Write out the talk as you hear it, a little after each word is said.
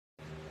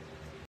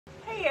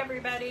Hey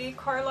everybody,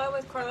 Carla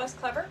with Karla's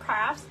Clever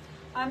Crafts.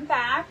 I'm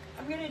back.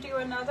 I'm going to do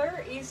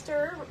another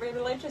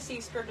religious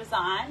Easter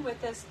design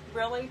with this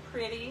really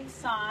pretty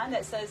sign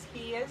that says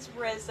He is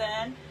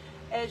risen.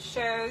 It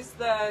shows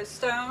the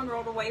stone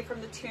rolled away from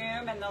the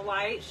tomb and the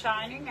light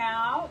shining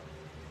out.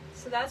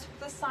 So that's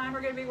the sign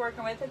we're going to be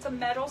working with. It's a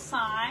metal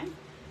sign.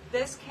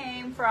 This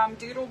came from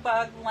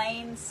Doodlebug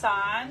Lane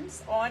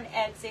Signs on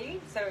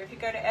Etsy. So if you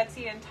go to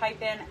Etsy and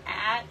type in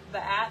the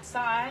 @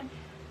 sign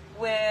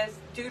with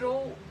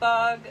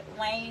Doodlebug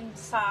Lane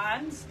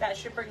Signs, that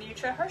should bring you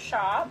to her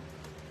shop.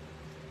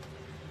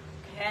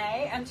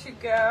 Okay, and to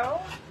go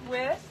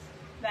with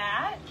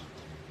that,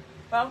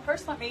 well,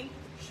 first let me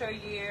show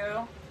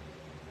you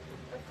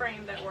the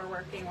frame that we're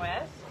working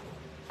with.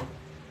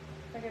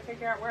 If I can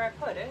figure out where I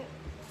put it.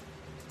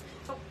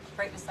 Oh,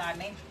 right beside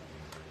me.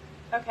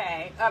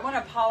 Okay, I want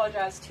to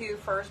apologize too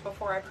first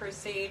before I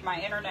proceed. My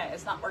internet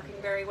is not working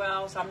very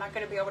well, so I'm not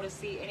going to be able to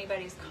see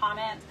anybody's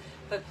comments.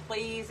 But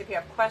please, if you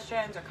have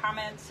questions or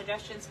comments,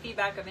 suggestions,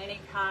 feedback of any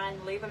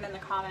kind, leave them in the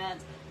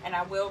comments and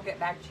I will get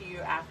back to you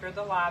after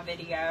the live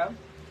video.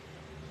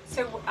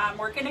 So I'm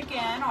working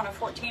again on a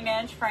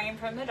 14-inch frame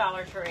from the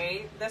Dollar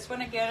Tree. This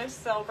one again is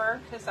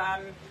silver because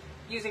I'm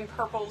using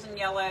purples and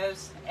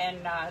yellows, and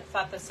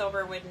thought the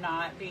silver would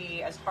not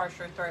be as harsh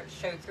or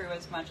show through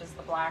as much as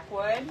the black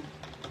would.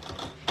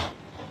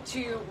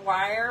 To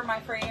wire my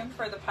frame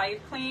for the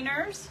pipe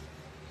cleaners,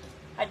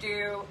 I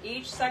do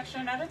each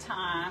section at a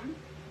time.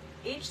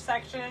 Each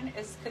section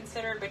is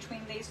considered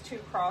between these two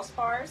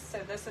crossbars, so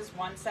this is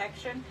one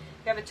section.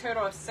 You have a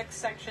total of 6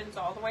 sections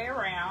all the way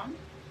around.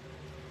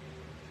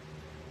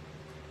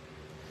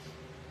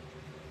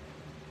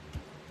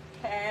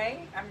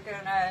 Okay, I'm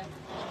gonna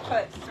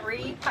put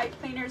 3 pipe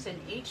cleaners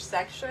in each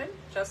section,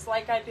 just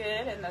like I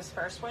did in this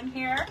first one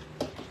here.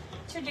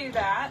 To do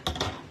that,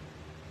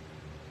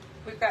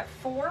 we've got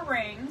 4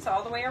 rings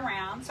all the way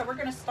around. So we're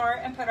gonna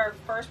start and put our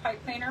first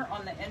pipe cleaner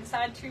on the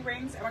inside 2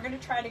 rings, and we're gonna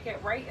try to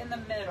get right in the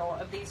middle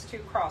of these 2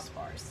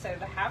 crossbars. So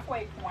the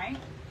halfway point,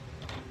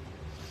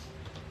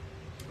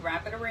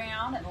 wrap it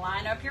around and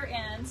line up your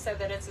ends so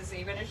that it's as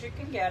even as you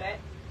can get it.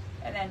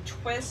 And then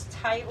twist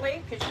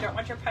tightly, because you don't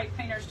want your pipe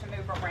cleaners to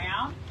move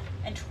around,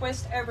 and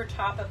twist over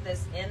top of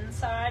this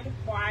inside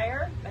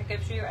wire. That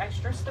gives you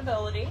extra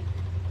stability.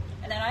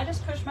 And then I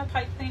just push my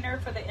pipe cleaner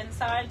for the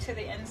inside to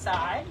the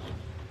inside.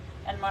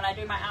 And when I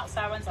do my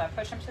outside ones, I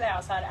push them to the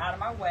outside out of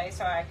my way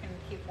so I can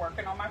keep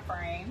working on my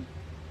frame.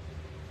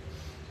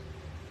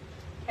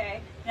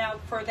 Okay, now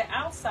for the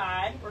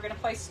outside, we're going to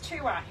place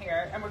 2 out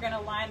here, and we're going to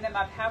line them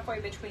up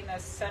halfway between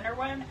this center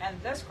one and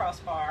this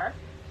crossbar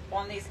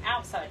on these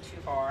outside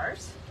 2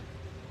 bars.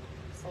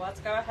 So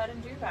let's go ahead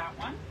and do that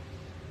one.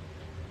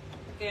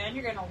 Again,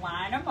 you're going to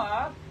line them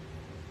up,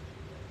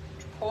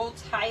 pull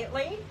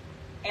tightly,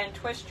 and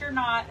twist your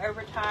knot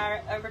over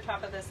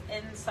top of this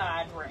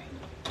inside ring.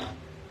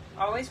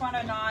 Always want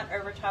a knot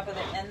over top of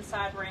the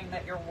inside ring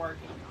that you're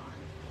working on.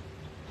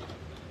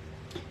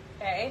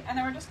 Okay, and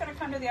then we're just going to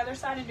come to the other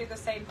side and do the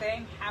same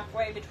thing,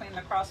 halfway between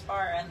the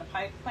crossbar and the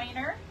pipe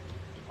cleaner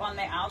on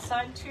the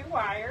outside 2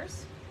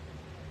 wires.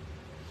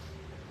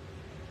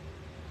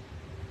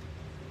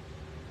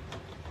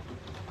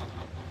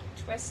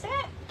 Twist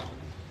it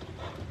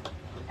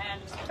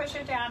and just push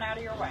it down out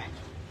of your way.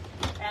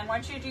 And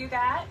once you do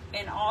that,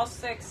 in all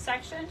 6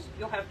 sections,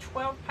 you'll have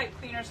 12 pipe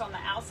cleaners on the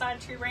outside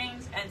 2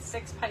 rings and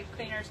 6 pipe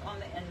cleaners on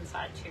the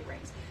inside 2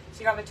 rings.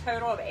 So you have a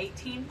total of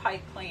 18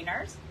 pipe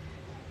cleaners.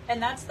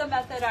 And that's the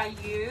method I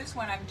use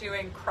when I'm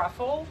doing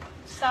cruffle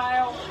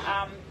style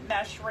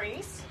mesh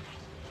wreaths.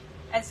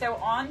 And so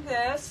on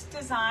this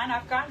design,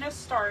 I've gotten us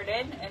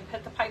started and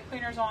put the pipe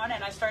cleaners on,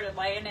 and I started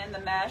laying in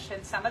the mesh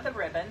and some of the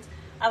ribbons.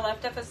 I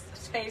left up a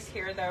space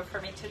here though for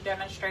me to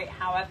demonstrate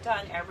how I've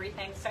done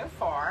everything so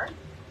far.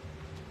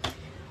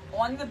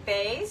 On the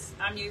base,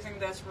 I'm using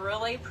this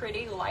really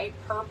pretty light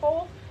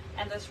purple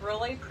and this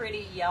really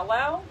pretty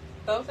yellow.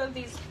 Both of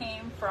these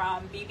came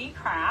from BB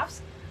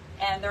Crafts,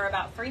 and they're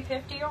about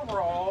 $3.50 a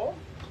roll.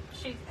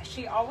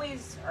 She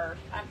always, or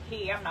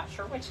I'm not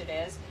sure which it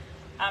is,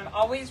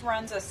 always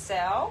runs a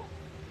sale.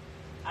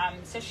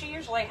 So she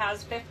usually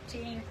has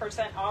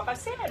 15% off. I've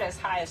seen it as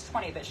high as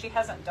 20, but she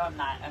hasn't done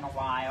that in a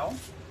while.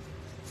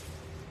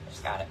 I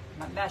just got it,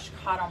 my mesh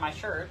caught on my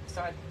shirt,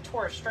 so I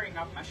tore a string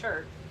off my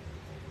shirt.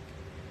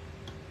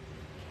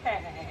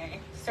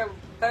 Okay, so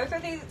both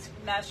of these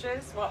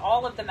meshes, well,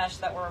 all of the mesh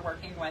that we're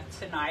working with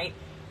tonight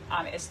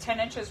is 10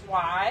 inches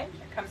wide.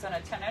 It comes in a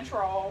 10-inch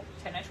roll,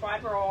 10-inch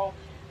wide roll,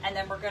 and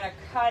then we're going to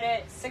cut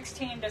it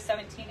 16 to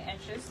 17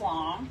 inches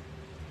long.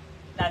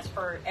 That's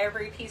for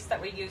every piece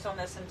that we use on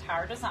this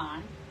entire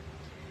design.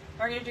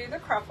 We're going to do the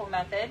cruffle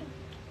method.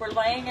 We're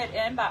laying it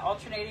in by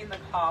alternating the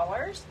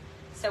collars.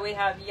 So we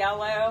have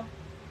yellow,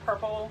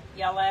 purple,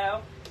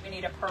 yellow. We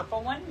need a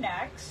purple one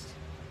next.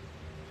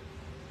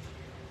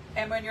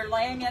 And when you're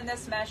laying in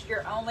this mesh,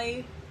 you're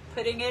only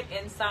putting it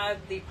inside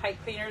the pipe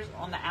cleaners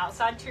on the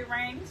outside 2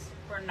 rings.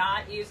 We're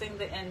not using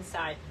the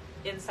inside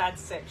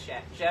 6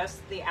 yet,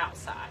 just the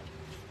outside.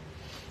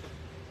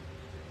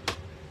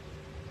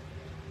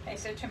 Okay,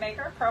 so to make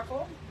our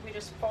purple, we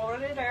just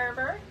folded it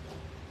over,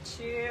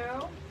 2,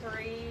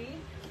 3,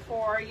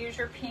 4. Use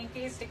your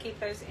pinkies to keep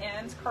those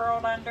ends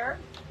curled under.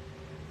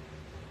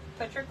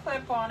 Put your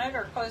clip on it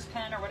or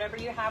clothespin or whatever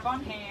you have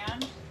on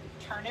hand.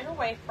 Turn it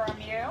away from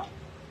you.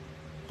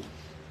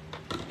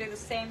 Do the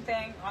same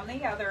thing on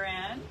the other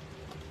end.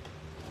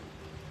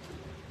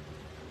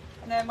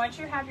 And then once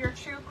you have your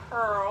 2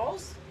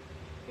 curls,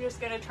 you're just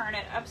going to turn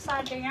it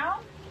upside down.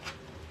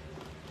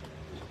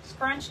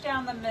 Scrunch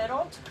down the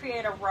middle to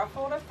create a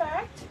ruffled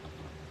effect.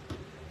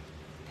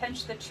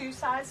 Pinch the 2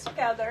 sides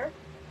together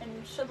and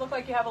it should look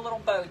like you have a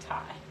little bow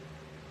tie.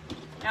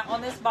 Now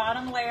on this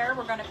bottom layer,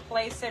 we're going to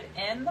place it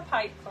in the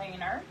pipe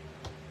cleaner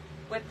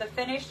with the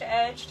finished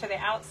edge to the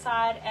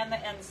outside and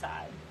the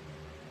inside.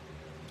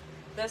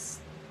 This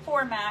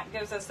format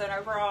gives us an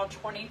overall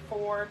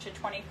 24 to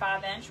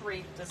 25 inch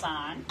wreath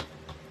design.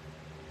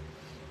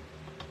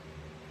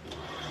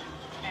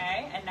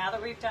 Okay, and now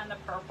that we've done the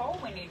purple,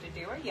 we need to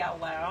do a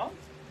yellow.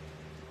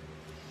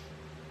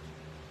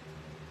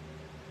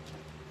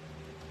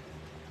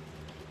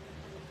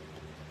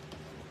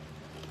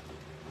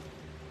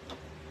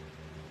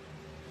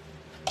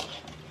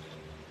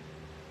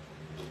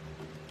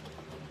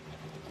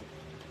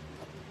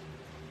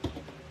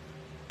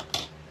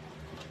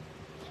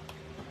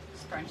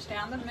 Scrunch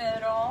down the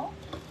middle.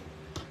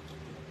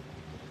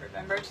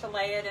 Remember to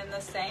lay it in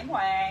the same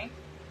way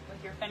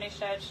with your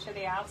finished edge to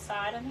the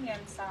outside and the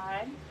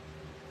inside.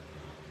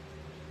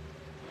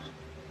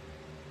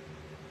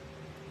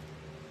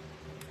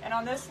 And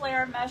on this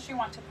layer of mesh, you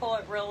want to pull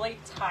it really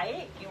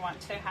tight. You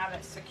want to have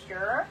it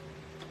secure.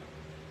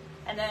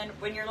 And then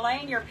when you're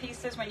laying your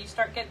pieces, when you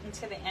start getting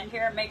to the end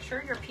here, make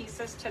sure your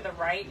pieces to the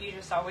right, you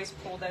just always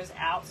pull those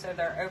out so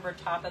they're over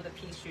top of the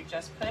piece you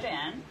just put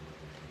in.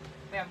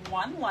 We have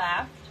one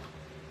left,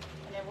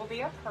 and it will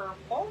be a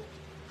purple.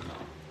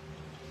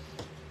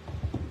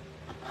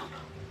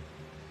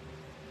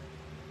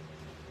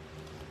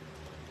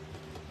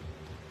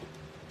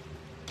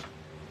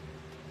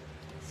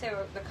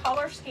 So the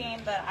color scheme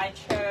that I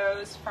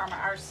chose from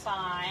our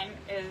sign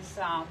is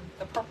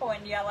the purple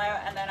and yellow,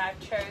 and then I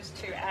chose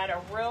to add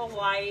a real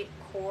light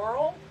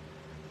coral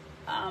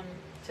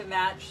to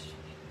match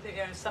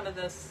some of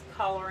this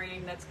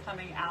coloring that's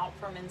coming out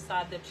from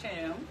inside the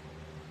tomb.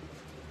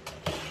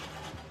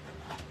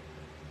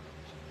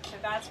 So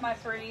that's my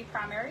 3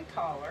 primary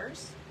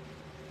colors.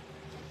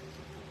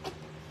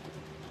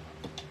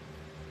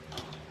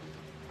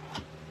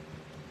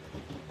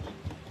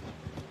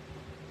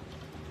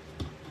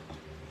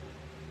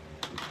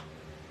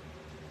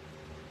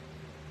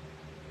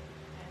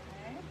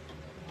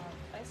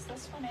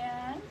 This one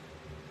in,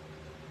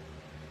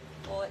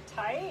 pull it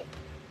tight,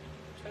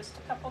 twist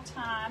a couple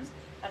times,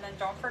 and then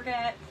don't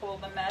forget, pull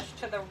the mesh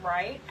to the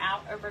right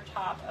out over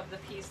top of the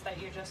piece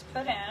that you just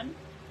put in.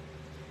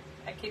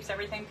 That keeps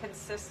everything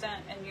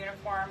consistent and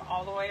uniform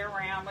all the way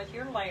around with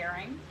your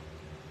layering.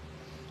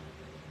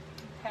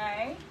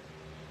 Okay,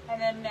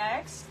 and then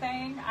next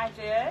thing I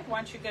did,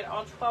 once you get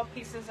all 12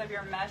 pieces of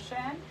your mesh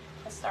in,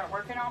 I start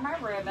working on my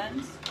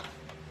ribbons.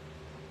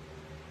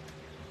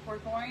 We're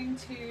going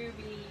to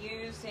be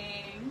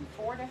using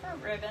 4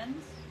 different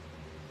ribbons.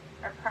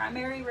 Our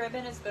primary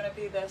ribbon is going to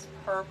be this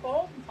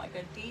purple, like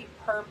a deep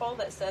purple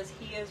that says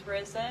He is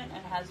Risen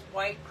and has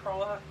white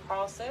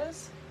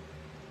crosses.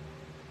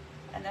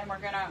 And then we're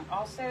going to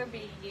also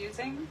be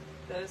using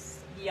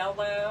this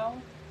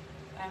yellow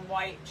and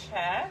white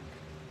check.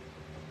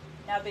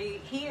 Now the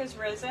He is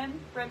Risen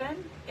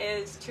ribbon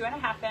is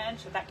 2.5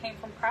 inch. That came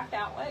from Craft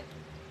Outlet.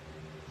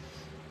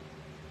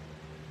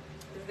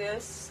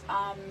 This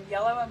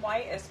yellow and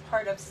white is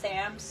part of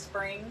Sam's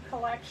spring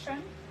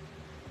collection.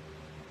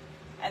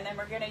 And then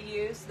we're going to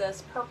use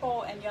this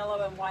purple and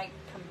yellow and white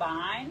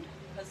combined.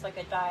 It's like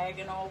a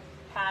diagonal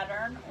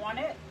pattern on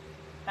it.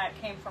 That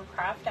came from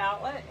Craft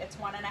Outlet. It's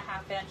 1.5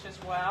 inch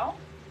as well.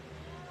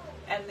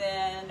 And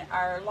then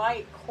our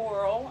light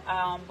coral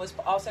was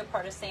also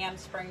part of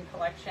Sam's spring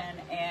collection,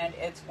 and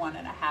it's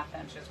 1.5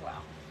 inch as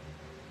well.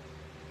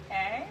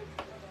 Okay.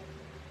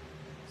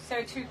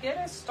 So to get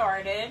us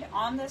started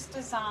on this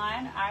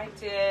design, I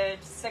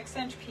did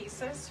 6-inch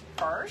pieces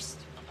first.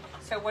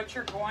 So what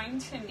you're going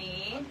to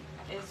need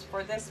is,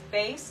 for this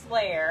base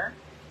layer,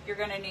 you're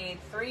going to need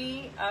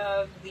 3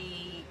 of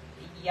the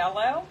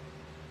yellow,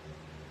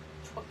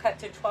 cut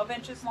to 12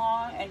 inches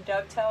long and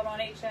dovetailed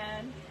on each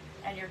end.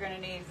 And you're going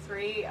to need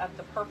 3 of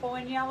the purple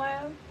and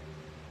yellow.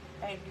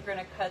 And you're going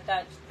to cut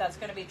that, that's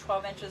going to be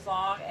 12 inches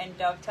long and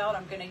dovetailed.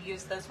 I'm going to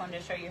use this one to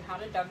show you how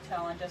to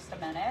dovetail in just a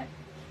minute.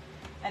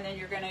 And then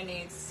you're going to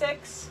need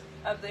 6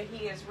 of the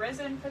He is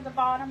Risen for the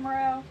bottom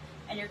row,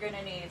 and you're going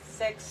to need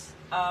 6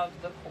 of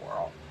the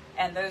coral.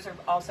 And those are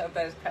also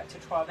both cut to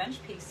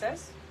 12-inch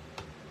pieces.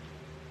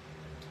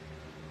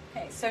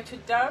 Okay, so to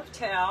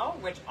dovetail,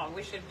 which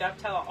we should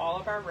dovetail all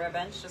of our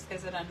ribbons, just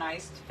gives it a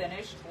nice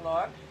finished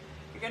look.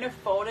 You're going to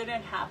fold it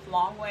in half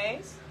long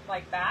ways,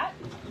 like that.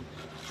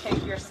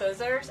 Take your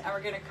scissors, and we're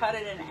going to cut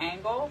it at an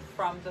angle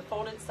from the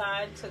folded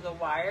side to the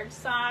wired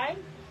side.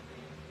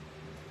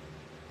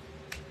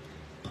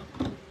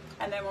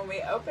 And then when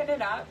we open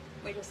it up,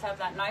 we just have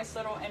that nice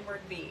little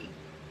inward V.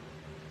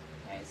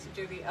 Okay, so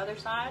do the other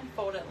side,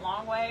 fold it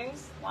long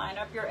ways, line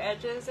up your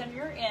edges and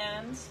your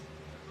ends.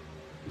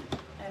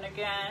 And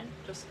again,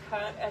 just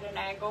cut at an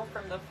angle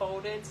from the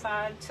folded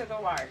side to the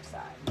wired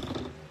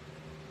side.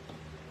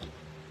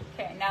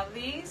 Okay, now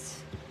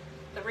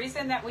the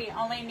reason that we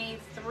only need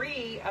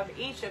 3 of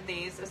each of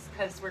these is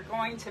because we're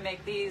going to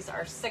make these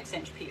our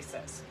 6-inch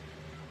pieces.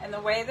 And the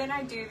way that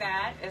I do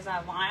that is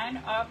I line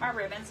up my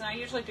ribbons, and I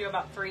usually do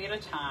about 3 at a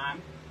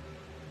time.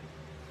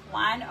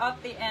 Line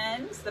up the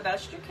ends the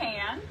best you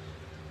can,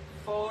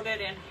 fold it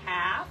in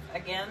half,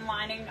 again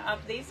lining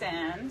up these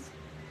ends.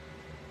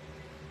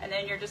 And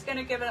then you're just going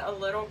to give it a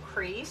little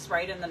crease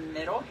right in the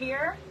middle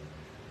here,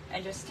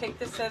 and just take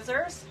the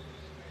scissors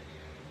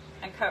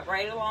and cut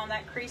right along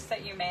that crease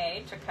that you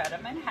made to cut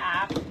them in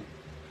half.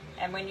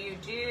 And when you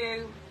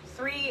do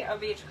 3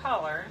 of each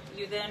color,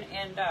 you then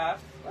end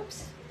up,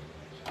 whoops,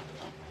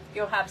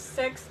 you'll have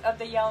 6 of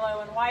the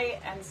yellow and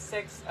white and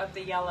 6 of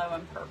the yellow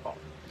and purple,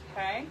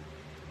 okay?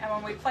 And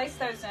when we place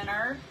those in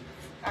our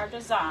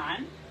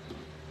design,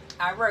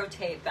 I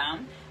rotate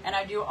them, and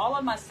I do all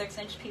of my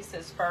 6-inch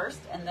pieces first,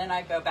 and then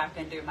I go back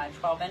and do my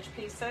 12-inch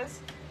pieces.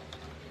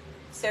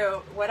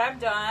 So what I've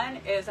done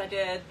is I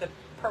did the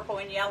purple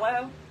and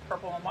yellow,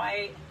 purple and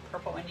white,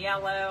 purple and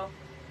yellow,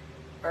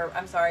 or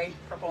I'm sorry,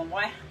 purple and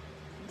white,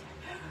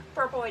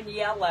 purple and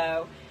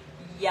yellow,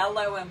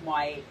 yellow and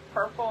white,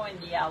 purple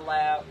and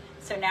yellow.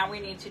 So now we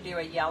need to do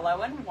a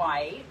yellow and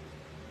white.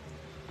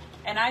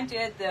 And I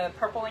did the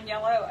purple and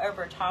yellow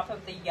over top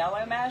of the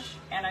yellow mesh,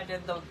 and I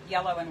did the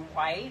yellow and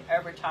white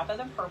over top of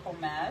the purple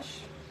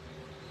mesh.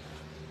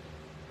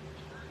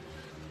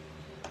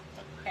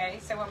 Okay,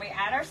 so when we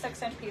add our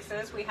 6-inch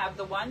pieces, we have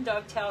the one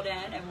dovetailed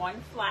end and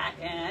one flat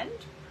end.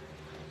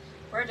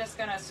 We're just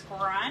going to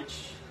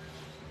scrunch,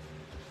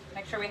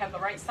 make sure we have the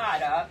right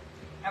side up,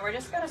 and we're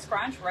just going to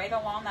scrunch right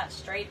along that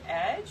straight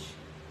edge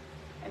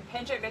and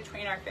pinch it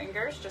between our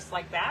fingers just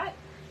like that.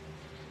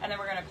 And then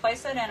we're going to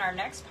place it in our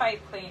next pipe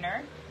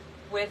cleaner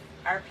with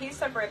our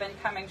piece of ribbon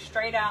coming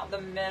straight out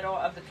the middle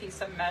of the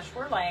piece of mesh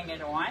we're laying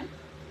it on.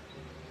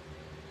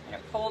 I'm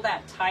going to pull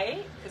that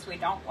tight because we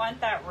don't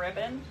want that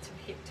ribbon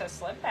to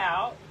slip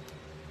out.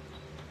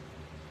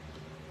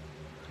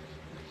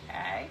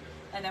 Okay,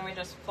 and then we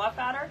just fluff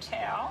out our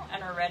tail,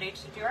 and we're ready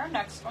to do our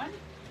next one,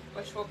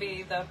 which will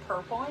be the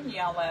purple and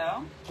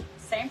yellow.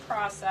 Same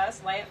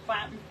process, lay it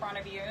flat in front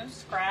of you,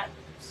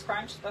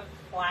 scrunch the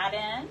flat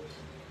end,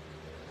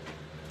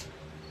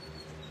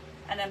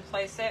 and then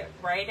place it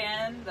right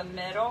in the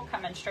middle,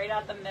 coming straight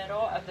out the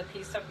middle of the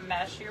piece of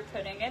mesh you're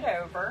putting it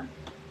over.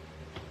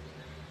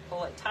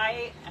 Pull it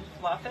tight and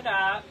fluff it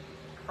up.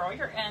 Curl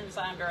your ends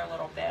under a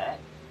little bit.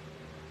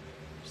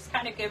 Just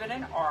kind of give it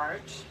an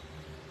arch.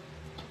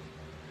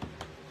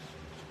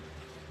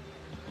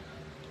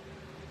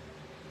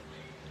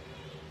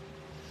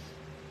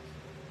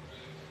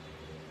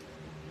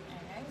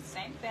 Okay,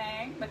 same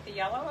thing with the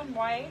yellow and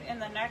white in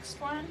the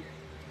next one.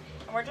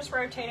 And we're just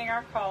rotating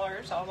our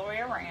colors all the way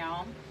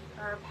around,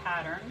 our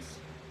patterns.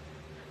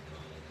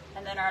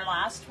 And then our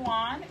last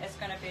one is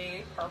going to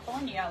be purple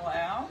and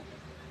yellow.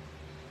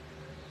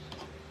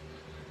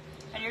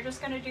 And you're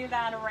just going to do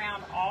that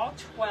around all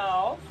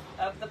 12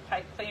 of the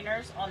pipe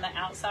cleaners on the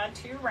outside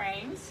 2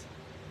 rings.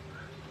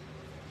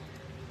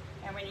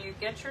 And when you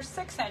get your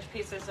 6-inch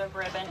pieces of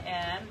ribbon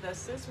in,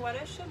 this is what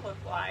it should look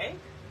like.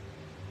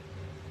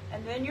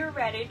 And then you're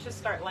ready to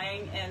start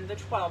laying in the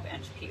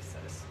 12-inch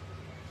pieces.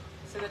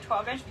 So the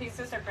 12-inch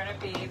pieces are going to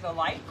be the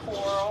light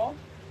coral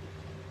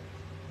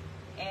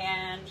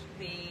and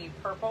the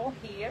purple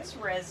He is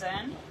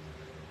Risen.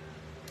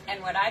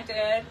 And what I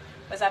did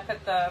was I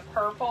put the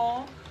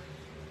purple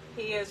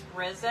He is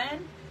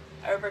Risen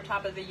over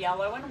top of the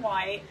yellow and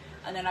white,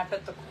 and then I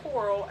put the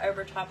coral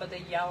over top of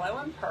the yellow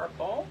and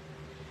purple.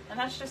 And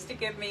that's just to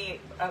give me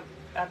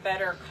a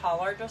better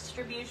color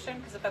distribution,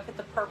 because if I put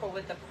the purple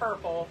with the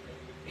purple,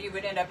 you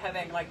would end up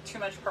having like too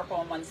much purple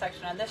in one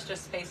section, and this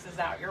just spaces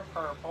out your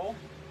purple.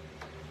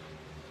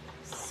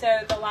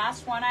 So the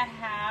last one I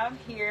have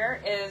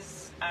here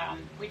is,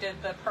 we did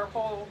the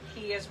purple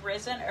He is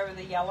Risen over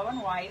the yellow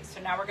and white,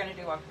 so now we're going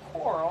to do a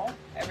coral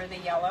over the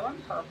yellow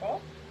and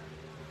purple.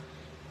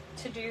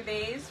 To do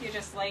these, you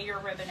just lay your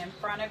ribbon in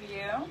front of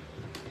you.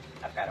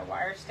 I've got a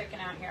wire sticking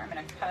out here, I'm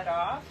going to cut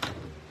off.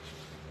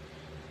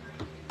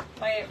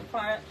 Lay it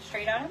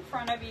straight out in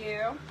front of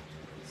you.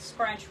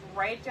 Scrunch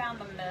right down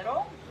the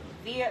middle,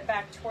 V it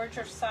back towards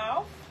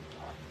yourself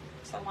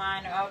to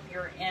line up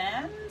your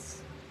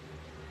ends,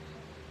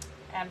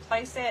 and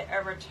place it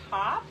over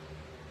top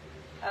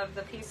of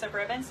the piece of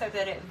ribbon so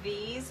that it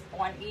V's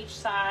on each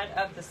side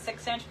of the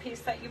 6-inch piece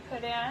that you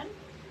put in.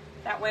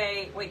 That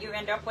way what you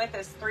end up with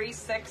is 3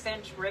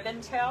 6-inch ribbon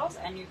tails,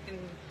 and you can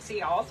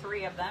see all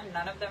 3 of them.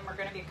 None of them are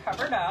going to be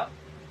covered up.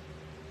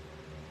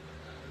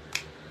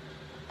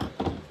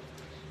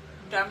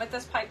 Done with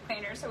this pipe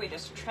cleaner, so we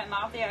just trim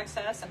off the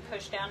excess and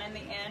push down in the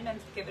end and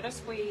give it a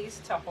squeeze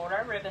to hold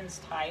our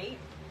ribbons tight.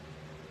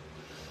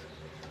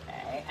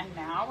 Okay. Okay, and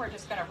now we're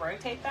just going to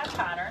rotate that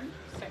pattern.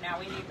 So now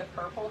we need the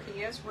purple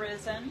He Is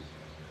Risen.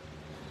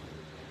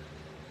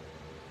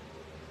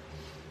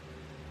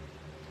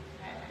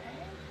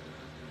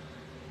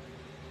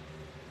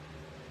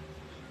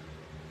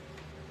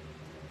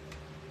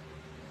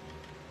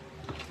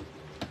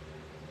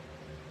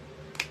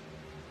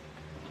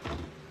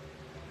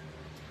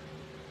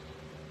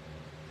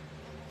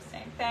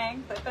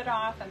 Thing, clip it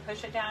off and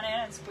push it down in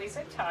and squeeze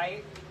it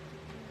tight.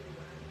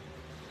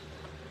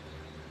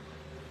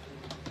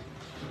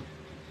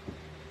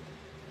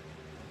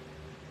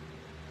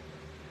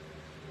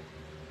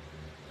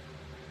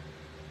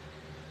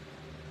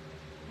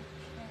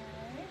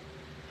 Okay.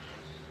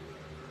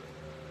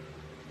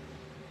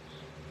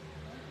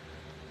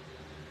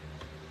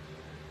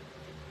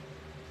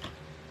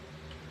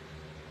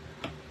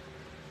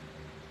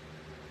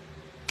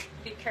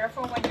 Be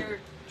careful when you're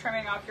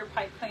trimming off your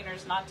pipe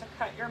cleaners not to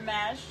cut your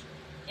mesh.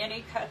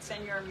 Any cuts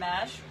in your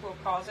mesh will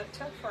cause it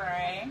to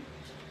fray.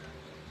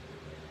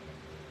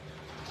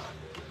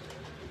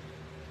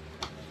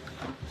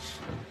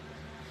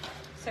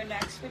 So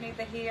next we need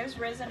the He Is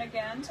Risen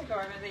again to go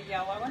over the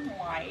yellow and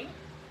white.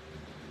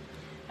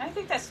 And I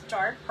think this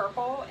dark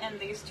purple in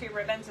these two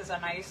ribbons is a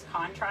nice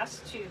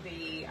contrast to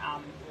the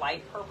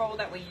light purple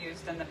that we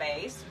used in the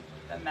base,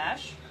 the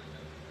mesh.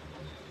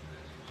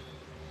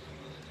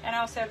 And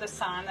also the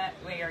sign that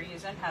we are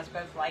using has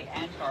both light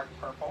and dark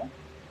purple.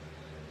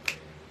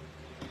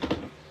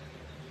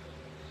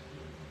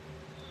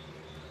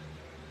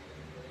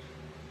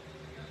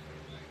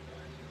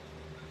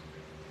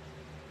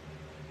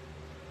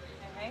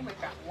 Okay,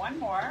 we've got one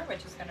more,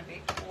 which is going to be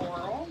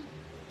coral.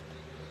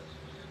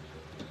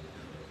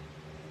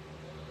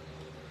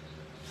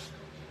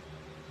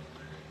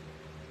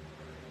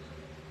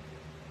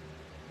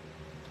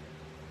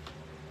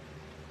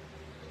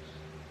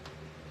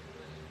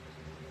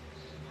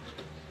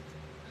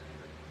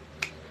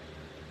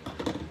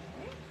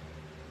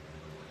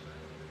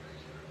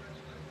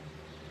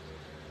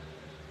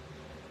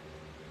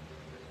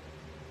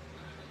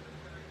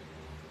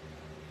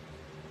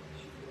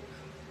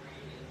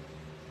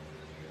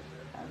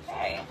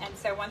 Okay, and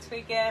so once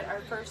we get our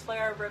first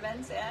layer of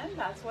ribbons in,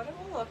 that's what it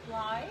will look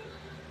like.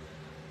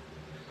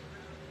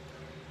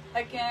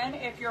 Again,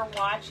 if you're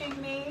watching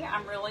me,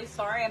 I'm really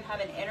sorry. I'm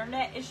having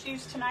internet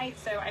issues tonight,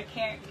 so I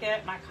can't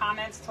get my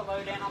comments to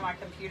load in on my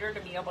computer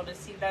to be able to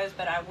see those,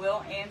 but I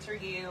will answer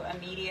you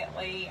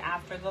immediately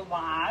after the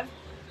live.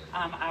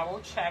 I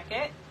will check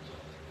it.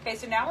 Okay,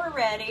 so now we're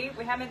ready.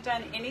 We haven't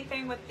done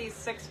anything with these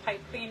 6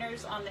 pipe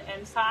cleaners on the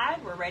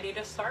inside. We're ready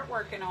to start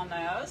working on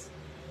those.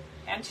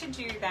 And to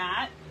do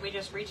that, we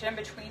just reach in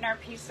between our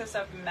pieces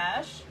of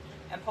mesh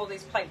and pull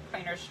these pipe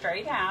cleaners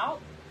straight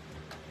out.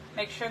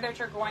 Make sure that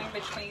you're going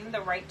between the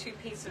right 2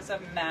 pieces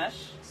of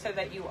mesh so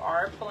that you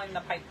are pulling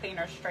the pipe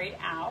cleaner straight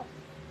out.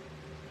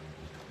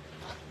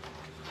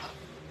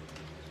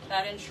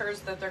 That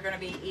ensures that they're going to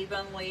be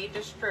evenly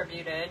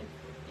distributed,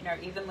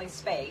 evenly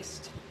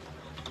spaced.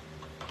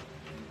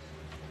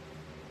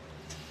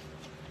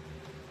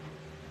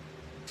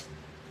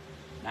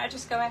 I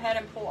just go ahead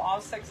and pull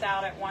all 6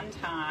 out at one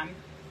time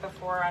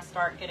before I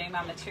start getting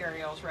my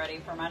materials ready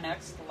for my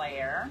next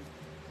layer.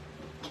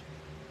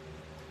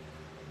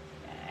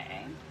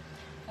 Okay,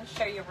 I'll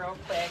show you real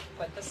quick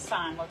what the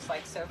sign looks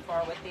like so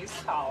far with these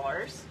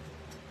collars.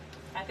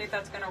 I think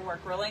that's going to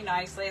work really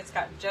nicely. It's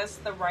got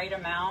just the right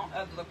amount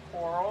of the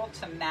coral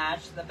to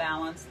match the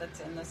balance that's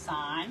in the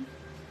sign.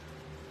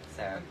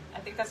 So I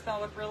think that's going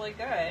to look really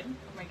good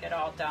when we get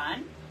all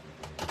done.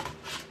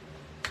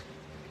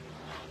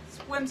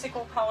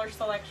 Whimsical color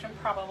selection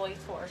probably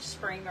for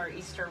spring or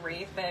Easter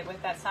wreath, but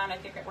with that sign I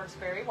think it works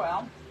very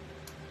well.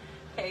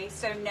 Okay,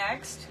 so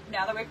next,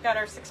 now that we've got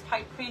our 6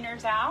 pipe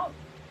cleaners out,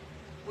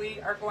 we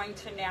are going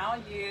to now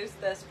use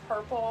this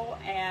purple,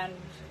 and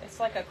it's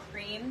like a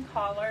cream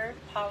colored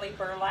poly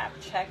burlap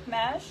check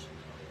mesh.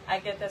 I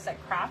get this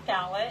at Craft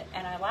Outlet,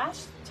 and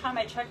last time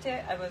I checked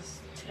it, it was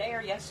today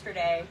or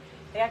yesterday,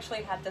 they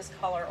actually had this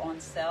color on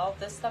sale.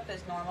 This stuff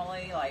is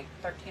normally like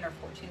 $13 or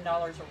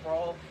 $14 a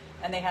roll,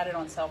 and they had it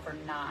on sale for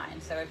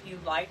 $9. So if you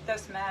like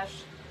this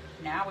mesh,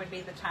 now would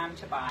be the time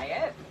to buy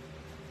it.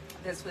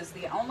 This was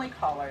the only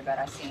color that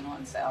I seen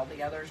on sale.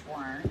 The others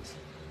weren't.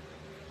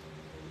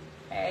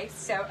 Okay,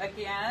 so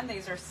again,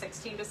 these are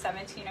 16 to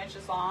 17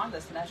 inches long.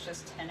 This mesh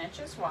is 10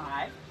 inches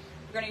wide.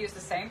 We're going to use the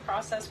same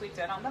process we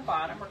did on the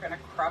bottom. We're going to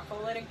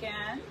cruffle it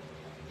again.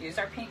 Use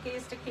our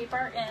pinkies to keep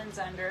our ends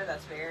under.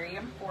 That's very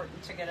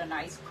important to get a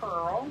nice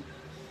curl.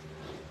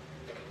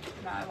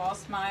 And I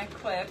lost my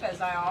clip, as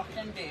I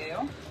often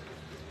do.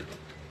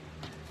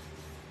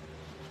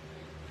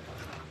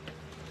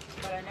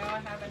 But I know I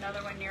have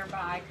another one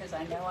nearby because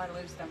I know I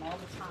lose them all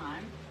the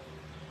time.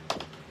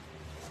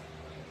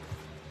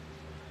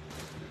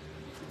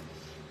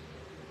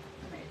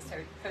 Alright, so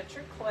put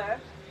your clip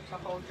to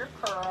hold your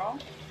curl.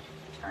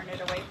 Turn it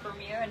away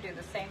from you and do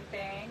the same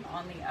thing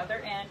on the other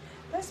end.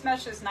 This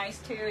mesh is nice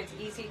too. It's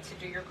easy to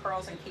do your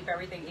curls and keep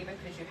everything even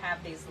because you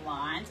have these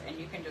lines, and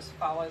you can just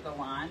follow the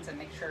lines and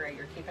make sure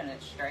you're keeping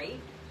it straight,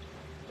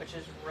 which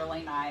is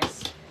really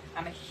nice.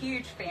 I'm a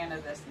huge fan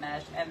of this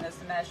mesh, and this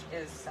mesh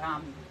is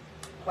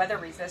weather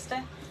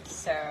resistant,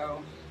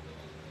 so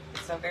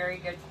it's a very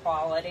good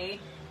quality.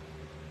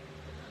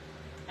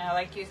 And I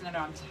like using it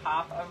on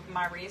top of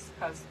my wreaths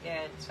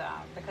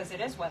because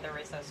it is weather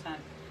resistant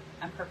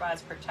and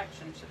provides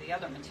protection to the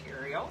other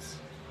materials.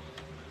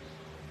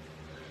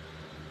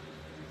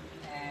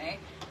 Okay,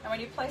 and when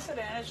you place it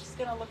in, it's just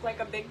going to look like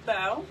a big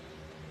bow.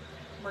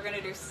 We're going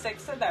to do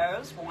 6 of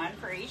those, 1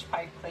 for each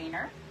pipe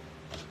cleaner.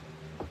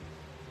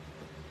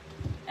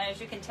 And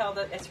as you can tell,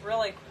 that it's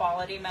really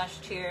quality mesh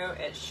too.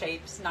 It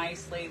shapes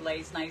nicely,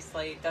 lays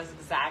nicely, does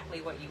exactly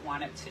what you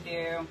want it to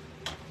do.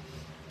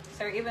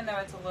 So even though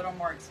it's a little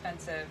more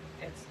expensive,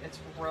 it's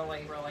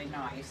really, really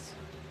nice.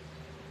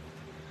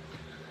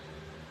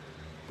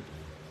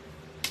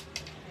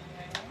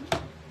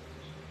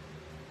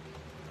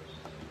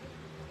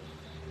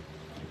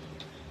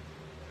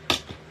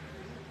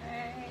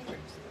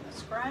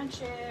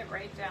 Scrunch it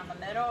right down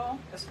the middle.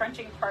 The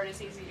scrunching part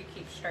is easy to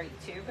keep straight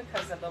too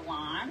because of the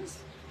lines.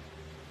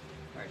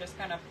 We're just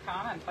going to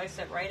come and place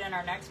it right in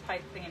our next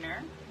pipe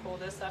cleaner. Pull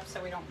this up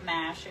so we don't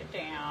mash it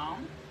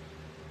down.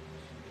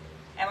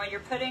 And when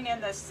you're putting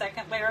in the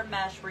second layer of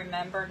mesh,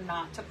 remember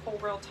not to pull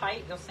real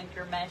tight. You'll sink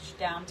your mesh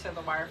down to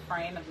the wire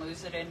frame and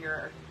lose it in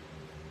your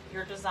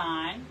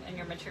design and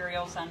your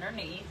materials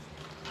underneath.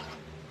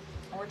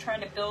 And we're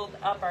trying to build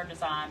up our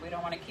design. We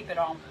don't want to keep it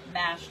all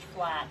mashed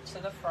flat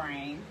to the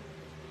frame.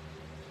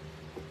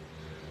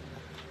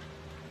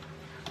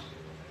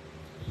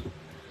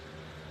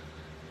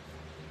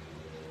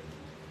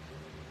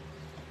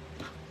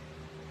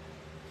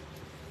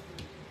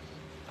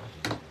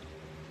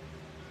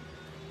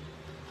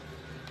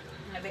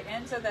 The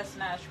ends of this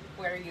mesh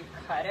where you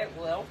cut it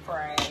will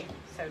fray,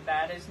 so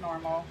that is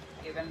normal.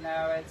 Even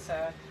though it's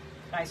a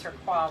nicer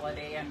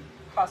quality and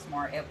costs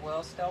more, it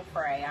will still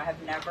fray. I have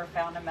never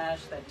found a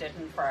mesh that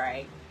didn't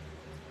fray.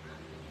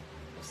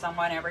 If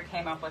someone ever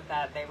came up with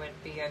that, they would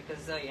be a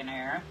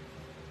gazillionaire.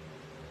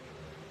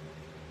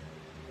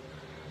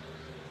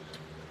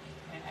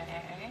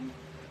 Okay.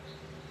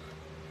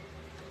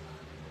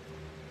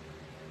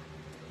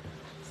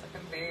 It's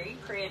looking very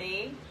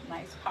pretty.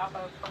 Nice pop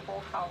of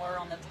purple color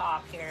on the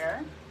top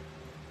here.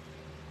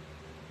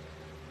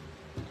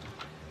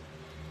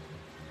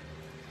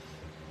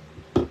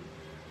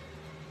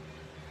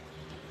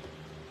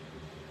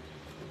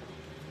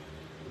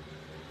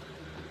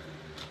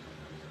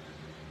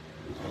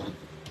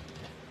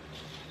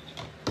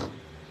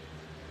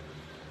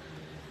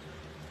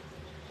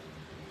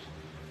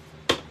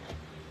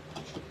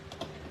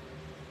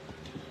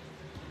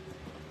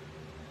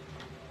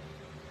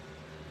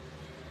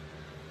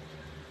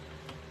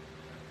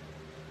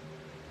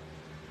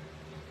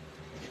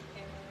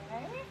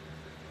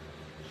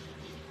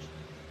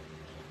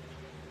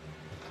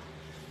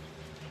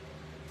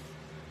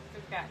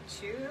 Got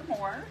 2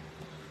 more.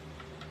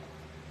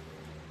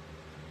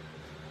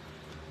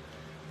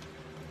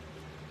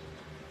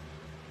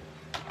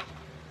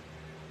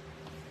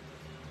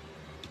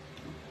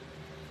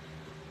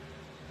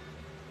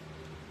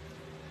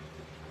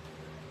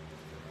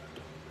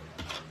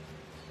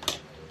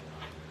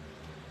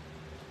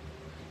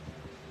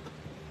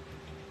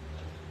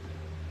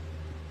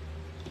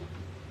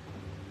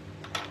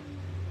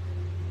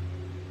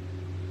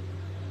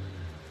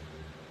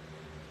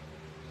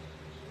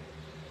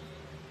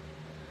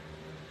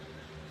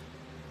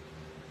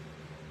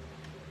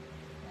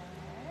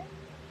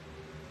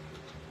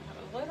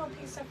 Little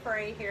piece of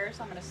fray here,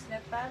 so I'm going to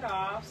snip that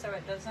off so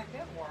it doesn't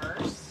get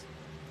worse.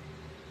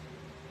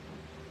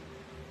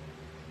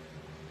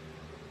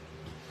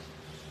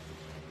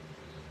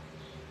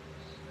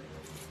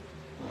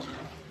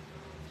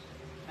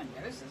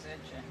 My nose is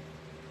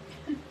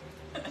itching.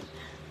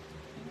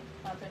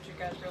 Not that you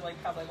guys really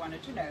probably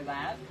wanted to know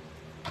that.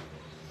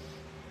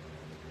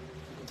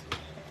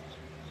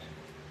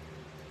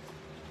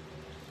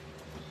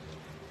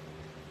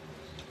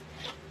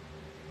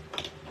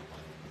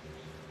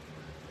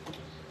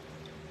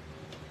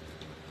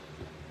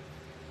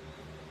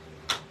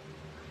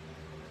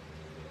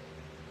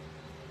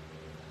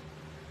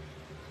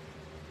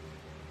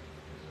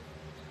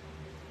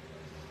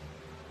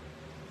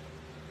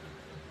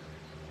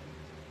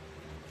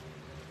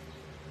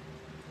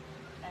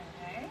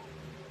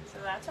 So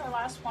that's our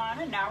last one,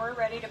 and now we're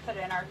ready to put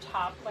in our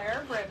top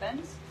layer of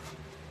ribbons.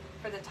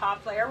 For the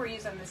top layer, we're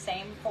using the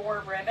same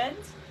 4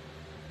 ribbons,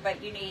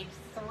 but you need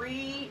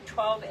 3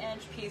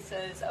 12-inch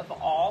pieces of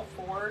all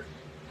 4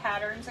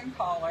 patterns and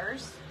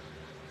colors.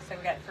 So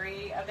we got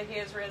 3 of the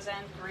his resin,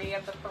 3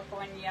 of the purple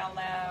and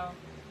yellow,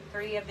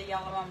 3 of the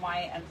yellow and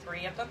white, and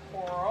 3 of the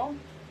coral.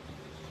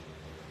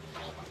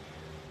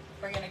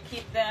 We're going to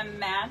keep them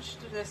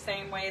matched the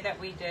same way that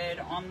we did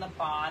on the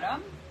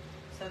bottom.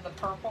 So the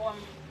purple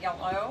and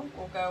yellow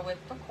will go with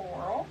the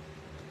coral.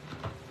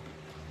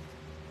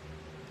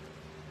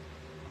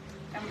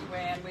 And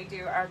when we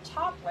do our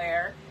top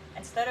layer,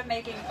 instead of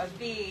making a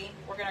V,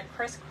 we're going to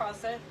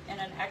crisscross it in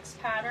an X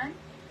pattern,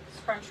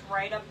 scrunch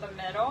right up the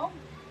middle,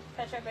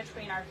 touch it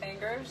between our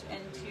fingers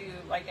into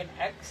like an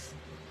X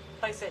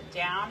place it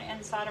down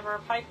inside of our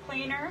pipe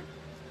cleaner.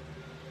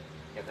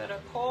 Give it a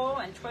pull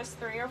and twist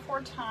 3 or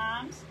 4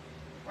 times.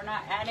 We're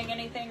not adding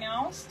anything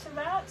else to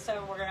that,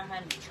 so we're going to go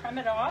ahead and trim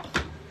it off.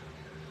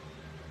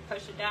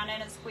 Push it down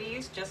in and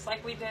squeeze just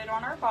like we did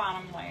on our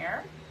bottom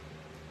layer.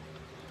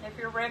 If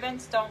your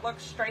ribbons don't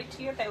look straight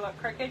to you, if they look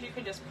crooked, you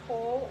can just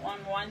pull on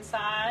one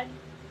side,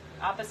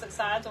 opposite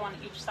sides on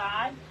each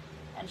side,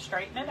 and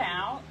straighten it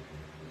out.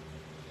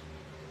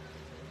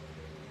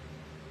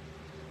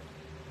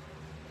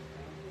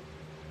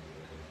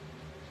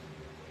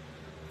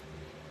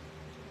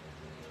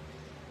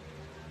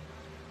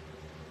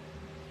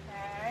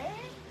 Okay,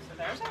 so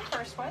there's our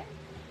first one.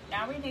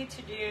 Now we need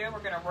to do, we're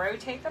going to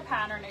rotate the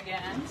pattern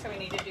again. So we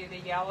need to do the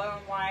yellow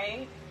and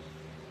white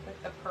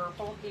with the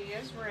purple He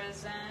is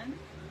risen.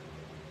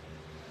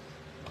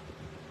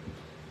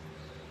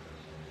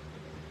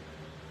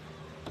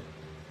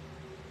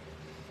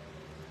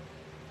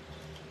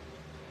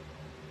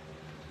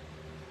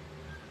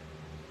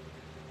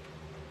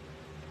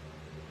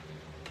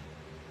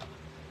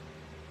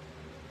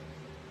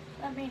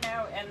 Let me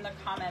know in the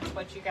comments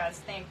what you guys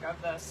think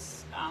of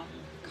this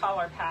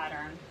collar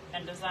pattern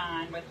and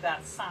design with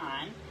that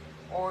sign,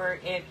 or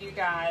if you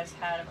guys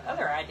have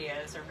other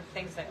ideas or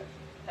things that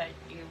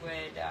you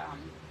would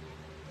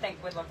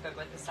think would look good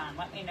with the sign.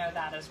 Let me know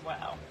that as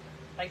well.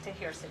 I'd like to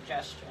hear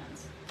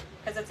suggestions,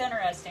 because it's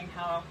interesting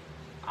how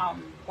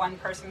one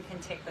person can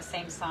take the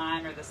same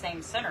sign or the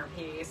same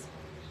centerpiece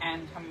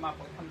and come up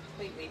with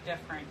completely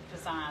different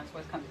designs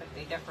with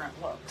completely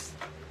different looks.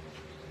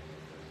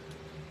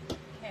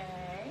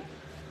 Okay,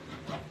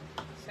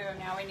 so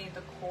now we need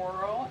the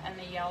coral and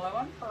the yellow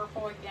and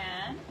purple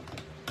again.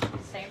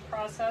 Same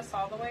process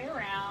all the way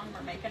around.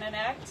 We're making an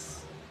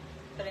X,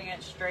 putting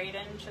it straight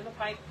into the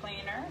pipe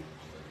cleaner.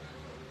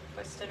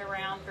 Twist it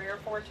around 3 or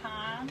 4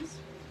 times.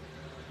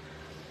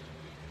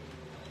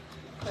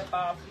 Clip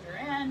off your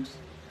end.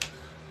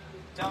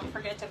 Don't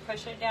forget to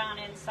push it down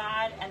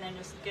inside, and then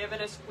just give it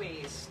a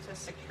squeeze to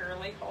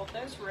securely hold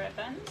those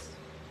ribbons.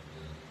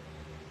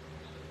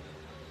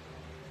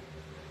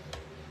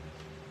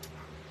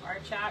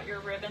 Arch out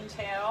your ribbon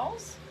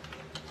tails.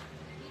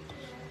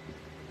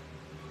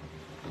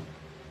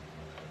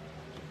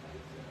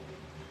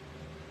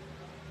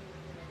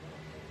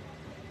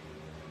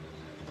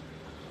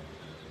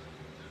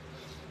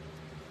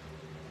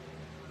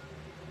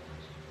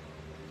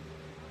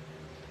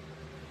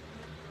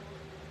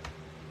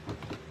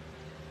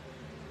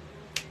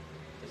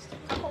 Just a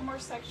couple more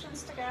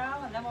sections to go,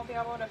 and then we'll be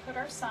able to put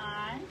our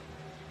sign,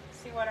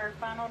 see what our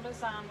final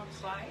design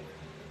looks like.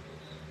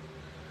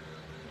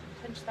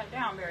 Pinch that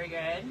down very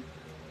good.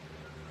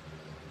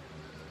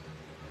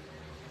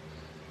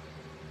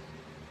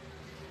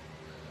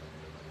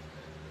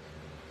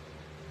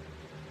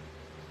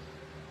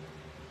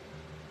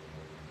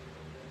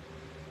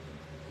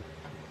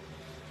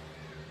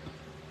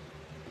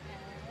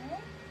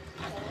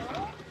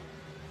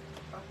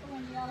 Purple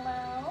and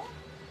yellow.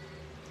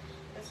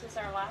 This is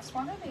our last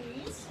one of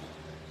these.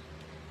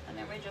 And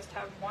then we just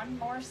have one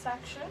more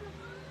section.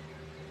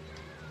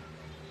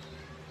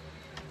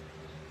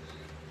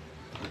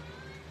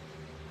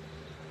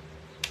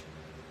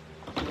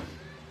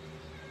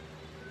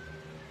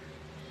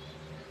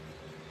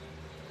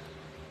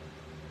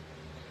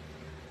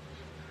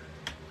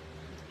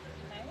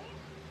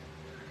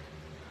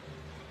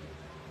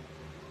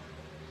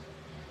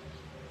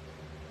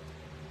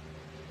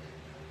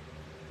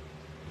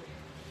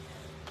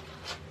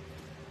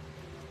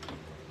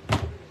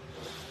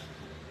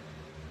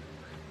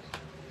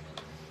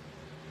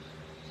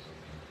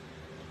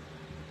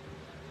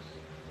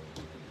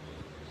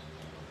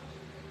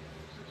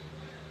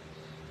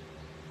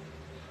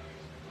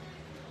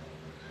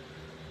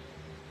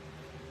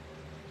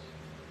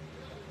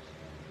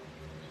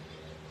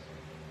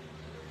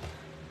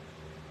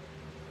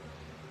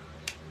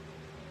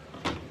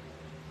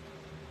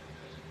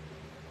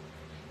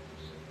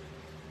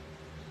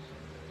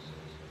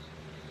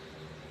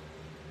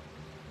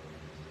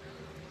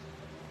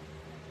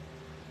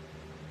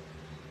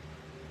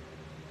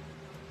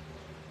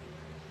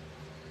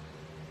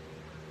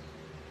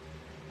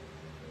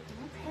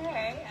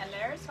 Okay, and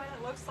there's what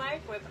it looks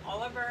like with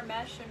all of our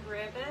mesh and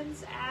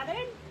ribbons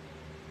added.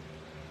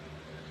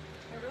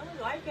 I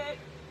really like it.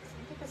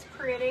 I think it's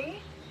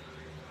pretty.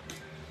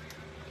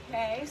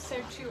 Okay, so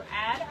to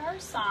add our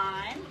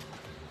sign,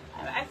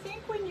 I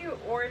think when you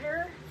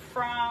order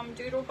from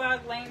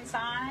Doodlebug Lane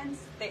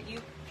Signs that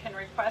you can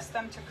request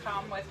them to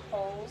come with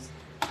holes.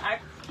 I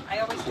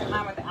always get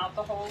mine without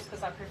the holes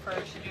because I prefer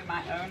to do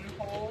my own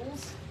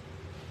holes.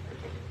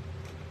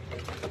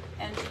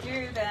 And to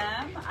do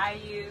them, I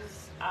use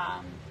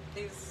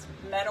these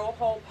metal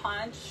hole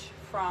punch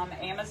from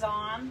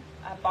Amazon.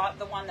 I bought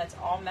the one that's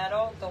all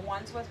metal. The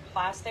ones with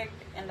plastic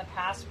in the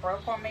past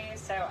broke on me,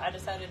 so I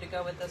decided to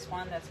go with this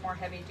one that's more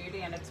heavy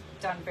duty, and it's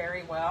done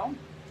very well.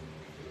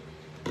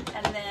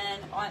 And then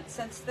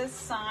since this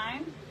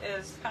sign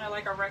is kind of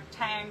like a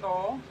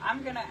rectangle,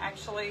 I'm going to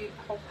actually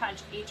hole punch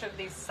each of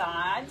these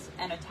sides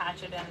and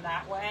attach it in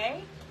that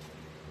way.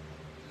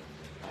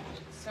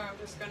 So I'm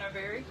just going to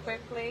very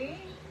quickly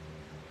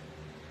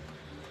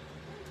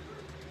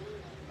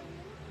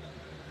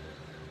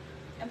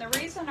and the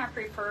reason I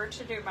prefer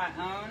to do my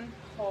own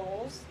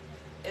holes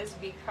is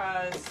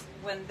because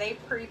when they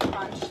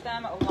pre-punch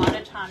them, a lot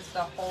of times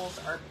the holes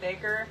are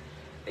bigger.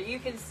 But you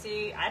can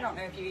see, I don't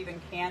know if you even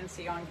can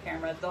see on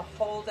camera, the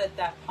hole that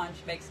that punch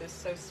makes is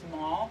so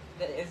small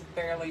that it is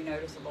barely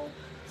noticeable.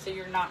 So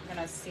you're not going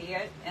to see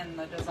it in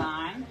the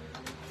design.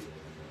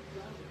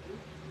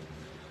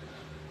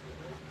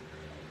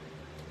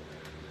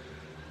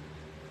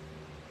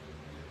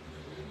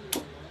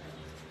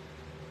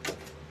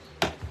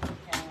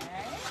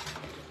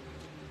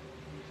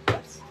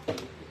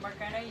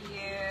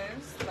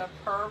 The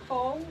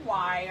purple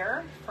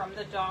wire from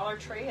the Dollar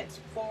Tree. It's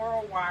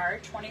floral wire,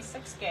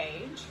 26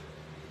 gauge.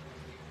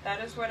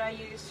 That is what I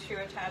use to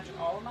attach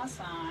all of my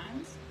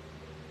signs.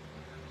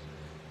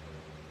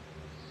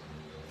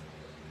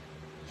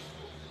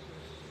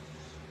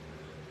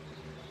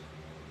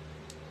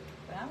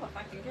 Well, if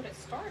I can get it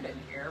started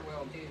here,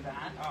 we'll do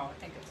that. Oh, I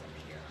think it's up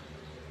here.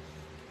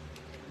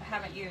 I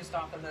haven't used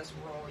off of this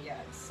roll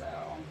yet, so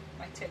it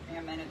might take me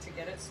a minute to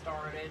get it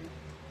started.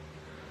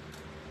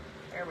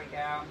 There we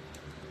go.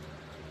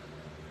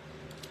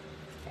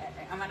 Okay,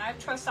 and when I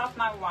twist off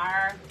my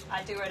wire,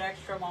 I do it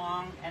extra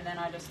long and then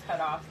I just cut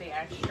off the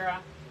extra.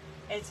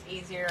 It's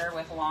easier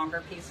with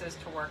longer pieces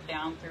to work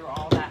down through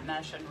all that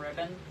mesh and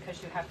ribbon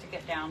because you have to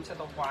get down to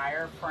the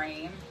wire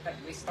frame that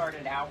we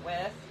started out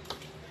with.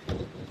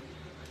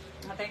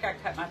 I think I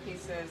cut my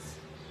pieces,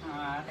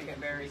 I think it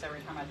varies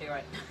every time I do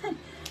it.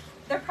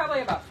 They're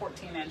probably about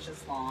 14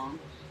 inches long.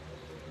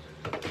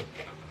 Okay.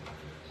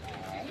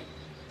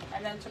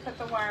 And then to put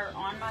the wire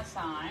on my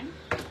sign,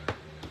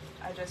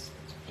 I just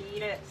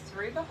feed it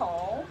through the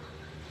hole.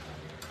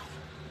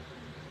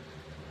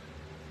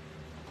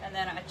 And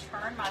then I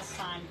turn my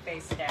sign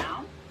face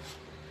down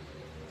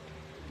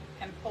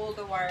and pull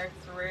the wire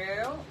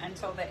through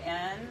until the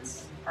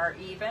ends are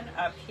even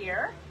up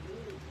here.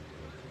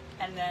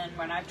 And then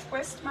when I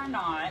twist my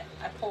knot,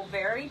 I pull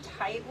very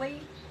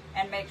tightly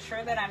and make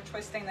sure that I'm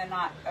twisting the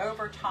knot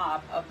over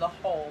top of the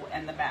hole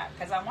in the back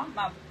because I want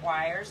my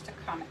wires to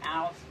come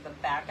out the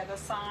back of the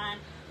sign,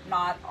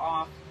 not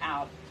off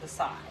out the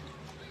side.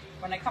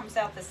 When it comes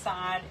out the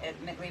side, it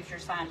leaves your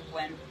sign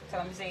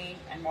flimsy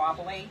and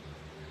wobbly,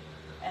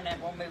 and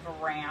it will move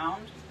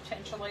around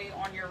potentially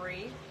on your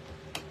wreath.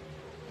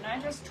 And I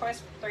just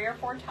twist 3 or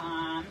 4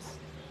 times,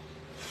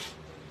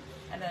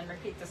 and then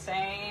repeat the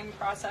same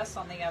process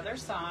on the other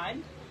side.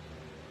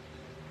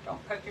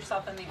 Don't poke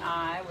yourself in the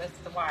eye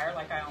with the wire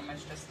like I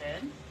almost just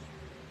did.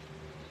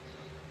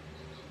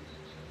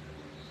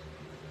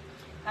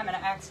 I'm an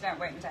accident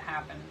waiting to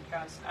happen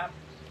because I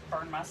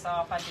burned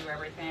myself, I do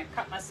everything. I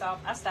cut myself,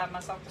 I stabbed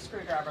myself with a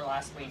screwdriver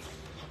last week.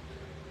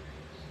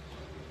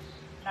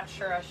 Not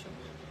sure I should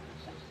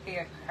be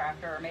a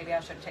crafter, or maybe I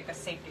should take a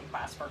safety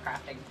class for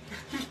crafting.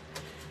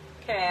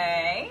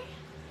 Okay,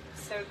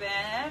 so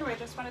then we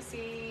just want to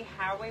see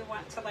how we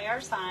want to lay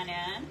our sign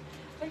in.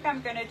 I think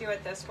I'm going to do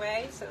it this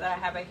way so that I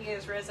have a He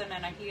is risen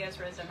and a He is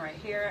risen right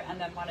here, and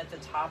then one at the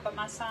top of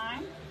my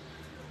sign.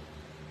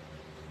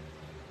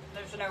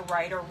 There's no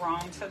right or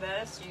wrong to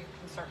this. You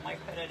can certainly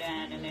put it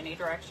in any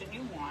direction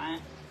you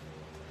want.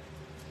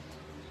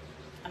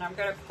 And I'm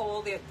going to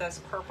pull this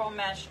purple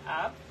mesh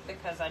up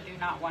because I do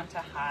not want to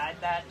hide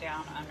that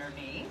down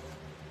underneath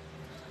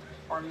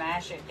or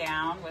mash it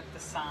down with the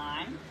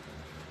sign.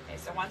 Okay,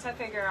 so once I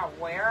figure out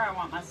where I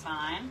want my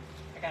sign,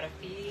 I got to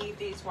feed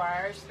these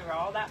wires through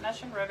all that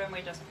mesh and ribbon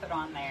we just put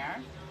on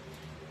there.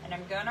 And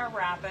I'm going to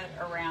wrap it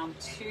around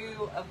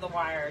 2 of the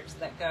wires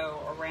that go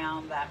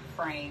around that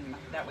frame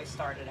that we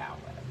started out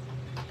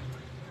with.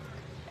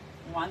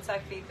 Once I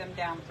feed them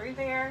down through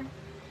there,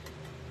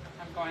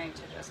 I'm going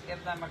to just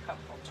give them a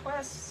couple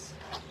twists.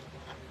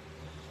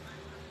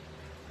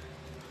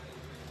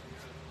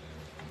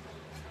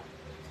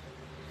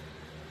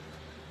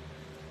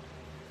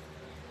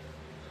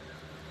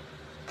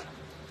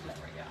 There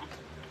we go.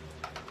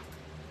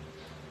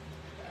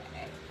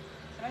 Okay.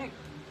 So I'm going to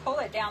pull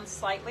it down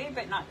slightly,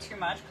 but not too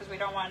much because we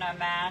don't want to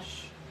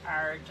mash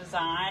our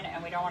design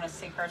and we don't want to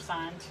sink our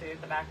sign to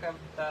the back of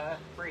the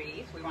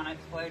wreath. We want it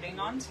floating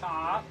on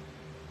top.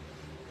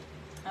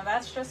 Now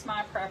that's just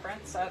my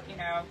preference. You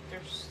know,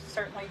 there's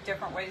certainly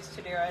different ways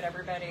to do it.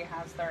 Everybody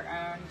has their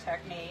own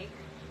technique.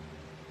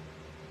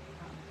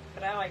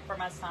 But I like for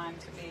my sign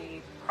to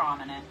be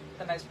prominent,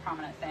 the most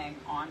prominent thing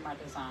on my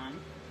design.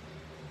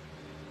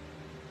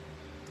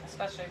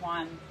 Especially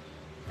one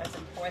that's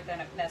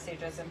important, a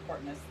message as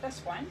important as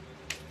this one.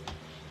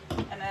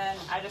 And then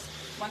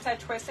once I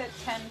twist it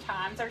 10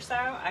 times or so,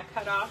 I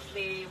cut off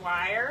the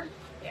wire,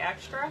 the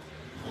extra,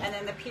 and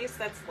then the piece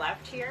that's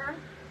left here,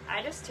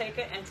 I just take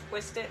it and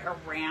twist it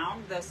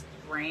around this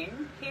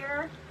ring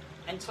here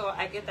until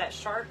I get that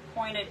sharp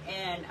pointed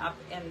end up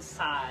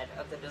inside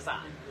of the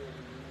design.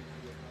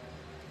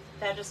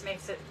 That just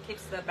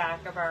keeps the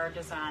back of our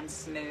design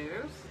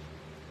smooth.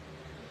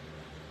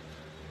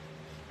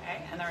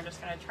 Okay, and then we're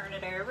just going to turn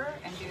it over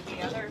and do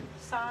the other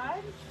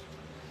side.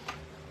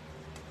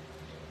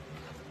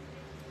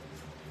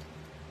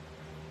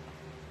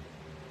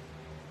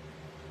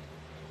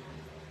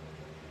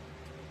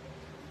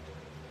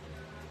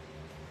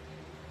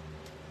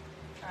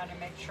 Try to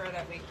make sure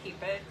that we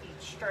keep it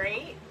each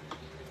straight.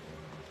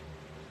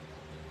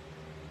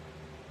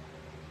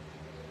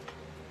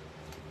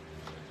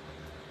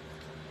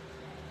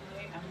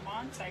 Okay, and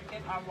once I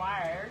get my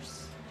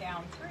wires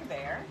down through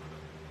there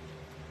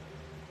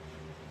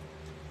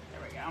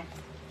we go.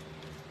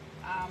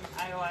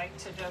 I like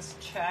to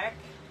just check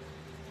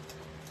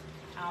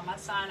how my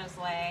sign is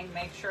laying,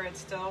 make sure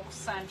it's still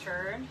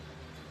centered. And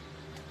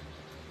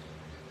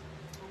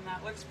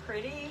that looks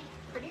pretty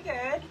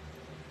good.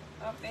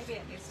 Oh, maybe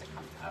it needs to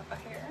come up a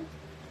hair.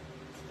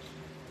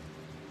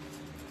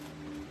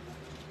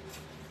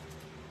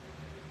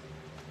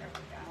 There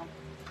we go.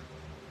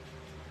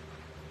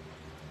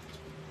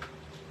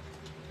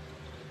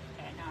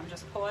 Okay, now I'm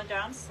just pulling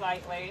down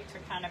slightly to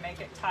kind of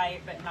make it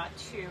tight, but not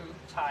too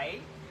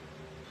tight.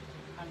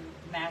 And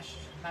mesh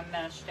my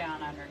mesh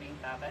down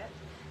underneath of it.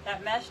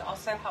 That mesh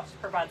also helps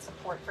provide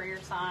support for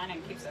your sign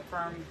and keeps it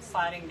from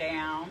sliding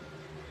down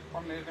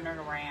or moving it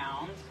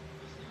around.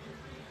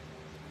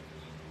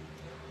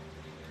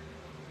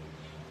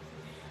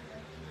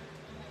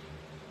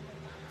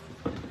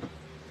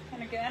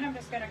 And again, I'm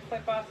just going to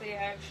clip off the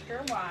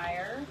extra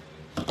wire.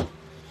 And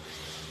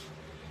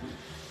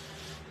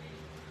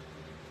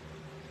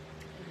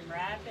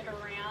wrap it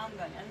around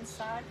the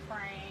inside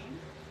frame.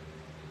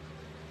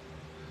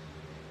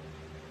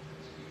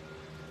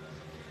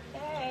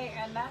 Okay,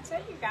 and that's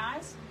it, you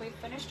guys. We've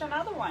finished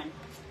another one.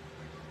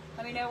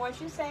 Let me know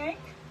what you think.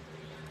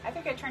 I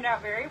think it turned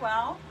out very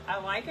well. I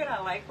like it.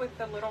 I like with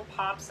the little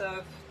pops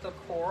of the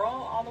coral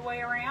all the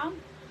way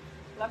around.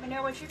 Let me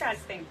know what you guys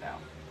think, though.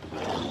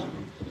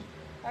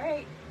 All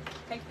right.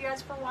 Thank you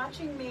guys for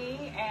watching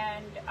me,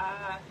 and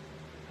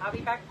I'll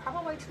be back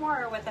probably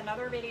tomorrow with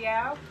another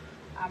video.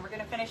 We're going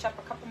to finish up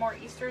a couple more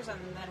Easters, and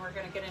then we're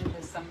going to get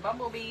into some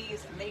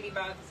bumblebees and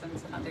ladybugs and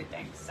some other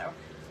things. So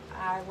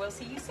I will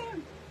see you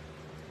soon.